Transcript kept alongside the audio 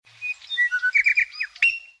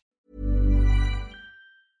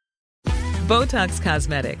Botox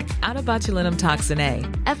Cosmetic, out of botulinum toxin A,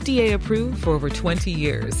 FDA approved for over 20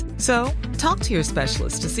 years. So, talk to your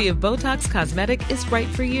specialist to see if Botox Cosmetic is right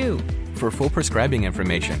for you. For full prescribing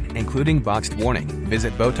information, including boxed warning,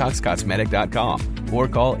 visit BotoxCosmetic.com or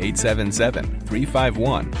call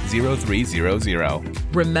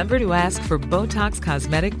 877-351-0300. Remember to ask for Botox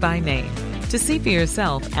Cosmetic by name. To see for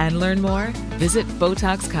yourself and learn more, visit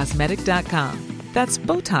BotoxCosmetic.com. That's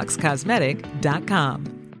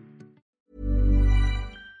BotoxCosmetic.com.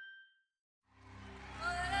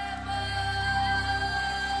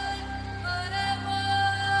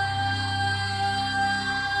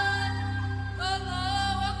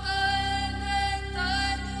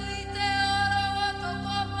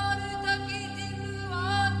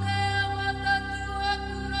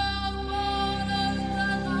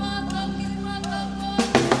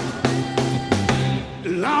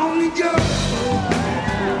 Long ago,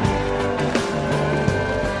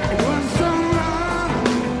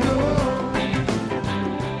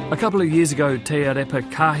 A couple of years ago,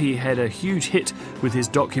 Tearepa Kahi had a huge hit with his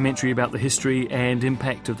documentary about the history and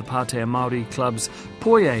impact of the Pātea Māori clubs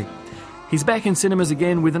Poi E. He's back in cinemas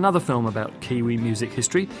again with another film about Kiwi music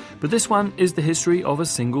history, but this one is the history of a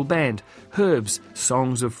single band, Herb's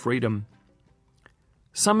Songs of Freedom.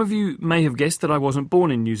 Some of you may have guessed that I wasn't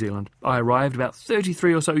born in New Zealand. I arrived about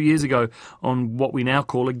 33 or so years ago on what we now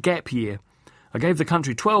call a gap year. I gave the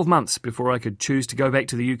country 12 months before I could choose to go back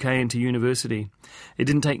to the UK and to university. It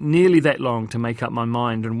didn't take nearly that long to make up my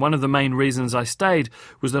mind, and one of the main reasons I stayed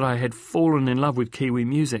was that I had fallen in love with Kiwi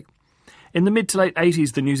music. In the mid to late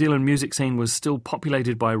 80s, the New Zealand music scene was still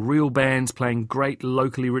populated by real bands playing great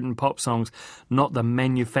locally written pop songs, not the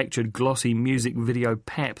manufactured glossy music video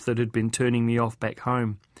pap that had been turning me off back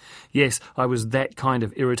home. Yes, I was that kind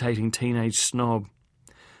of irritating teenage snob.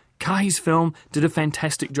 Kahi's film did a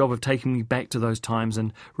fantastic job of taking me back to those times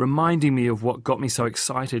and reminding me of what got me so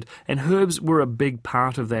excited, and Herbs were a big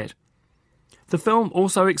part of that. The film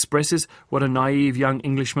also expresses what a naive young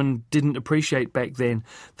Englishman didn't appreciate back then,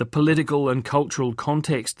 the political and cultural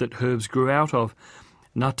context that Herbs grew out of.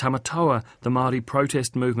 Ngā Tamatoa, the Māori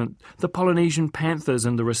protest movement, the Polynesian Panthers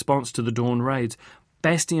and the response to the Dawn raids,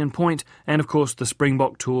 Bastion Point, and of course the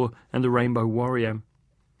Springbok Tour and the Rainbow Warrior.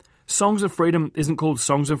 Songs of Freedom isn't called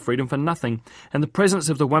Songs of Freedom for nothing, and the presence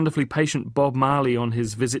of the wonderfully patient Bob Marley on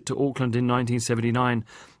his visit to Auckland in 1979,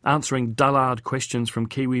 answering dullard questions from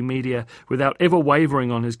Kiwi media without ever wavering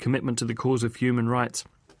on his commitment to the cause of human rights,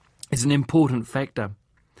 is an important factor.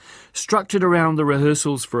 Structured around the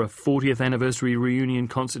rehearsals for a 40th anniversary reunion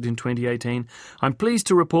concert in 2018, I'm pleased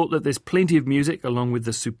to report that there's plenty of music along with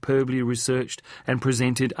the superbly researched and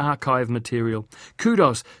presented archive material.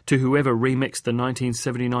 Kudos to whoever remixed the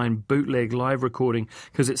 1979 bootleg live recording,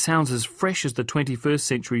 because it sounds as fresh as the 21st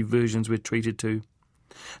century versions we're treated to.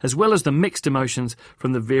 As well as the mixed emotions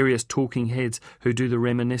from the various talking heads who do the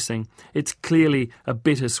reminiscing, it's clearly a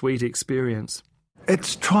bittersweet experience.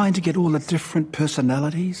 it's trying to get all the different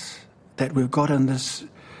personalities that we've got in this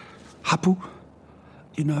hapu,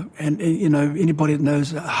 and anybody that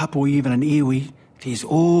knows a hapu or even an iwi, there's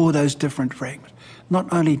all those different fragments.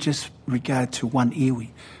 Not only just regard to one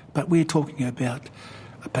iwi, but we're talking about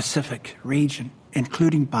a Pacific region,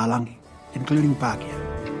 including Palangi, including Pākehā.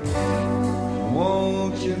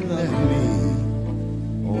 Won't you love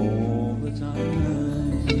me all the time?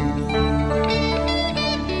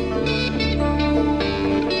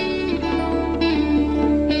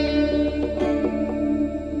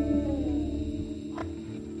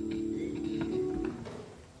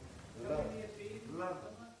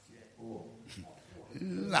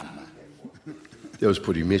 That was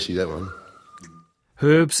pretty messy, that one.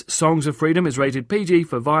 Herb's Songs of Freedom is rated PG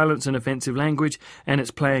for violence and offensive language, and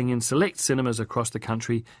it's playing in select cinemas across the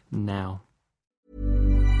country now.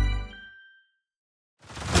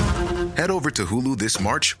 Head over to Hulu this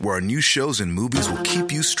March, where our new shows and movies will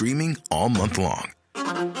keep you streaming all month long.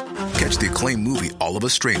 Catch the acclaimed movie All of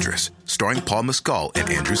Us Strangers, starring Paul Mescal and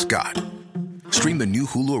Andrew Scott. Stream the new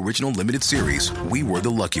Hulu original limited series We Were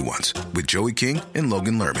the Lucky Ones with Joey King and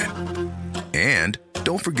Logan Lerman. And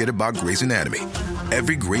don't forget about Grey's Anatomy.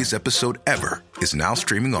 Every Grey's episode ever is now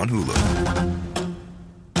streaming on Hulu.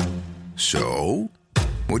 So,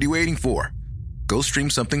 what are you waiting for? Go stream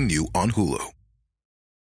something new on Hulu.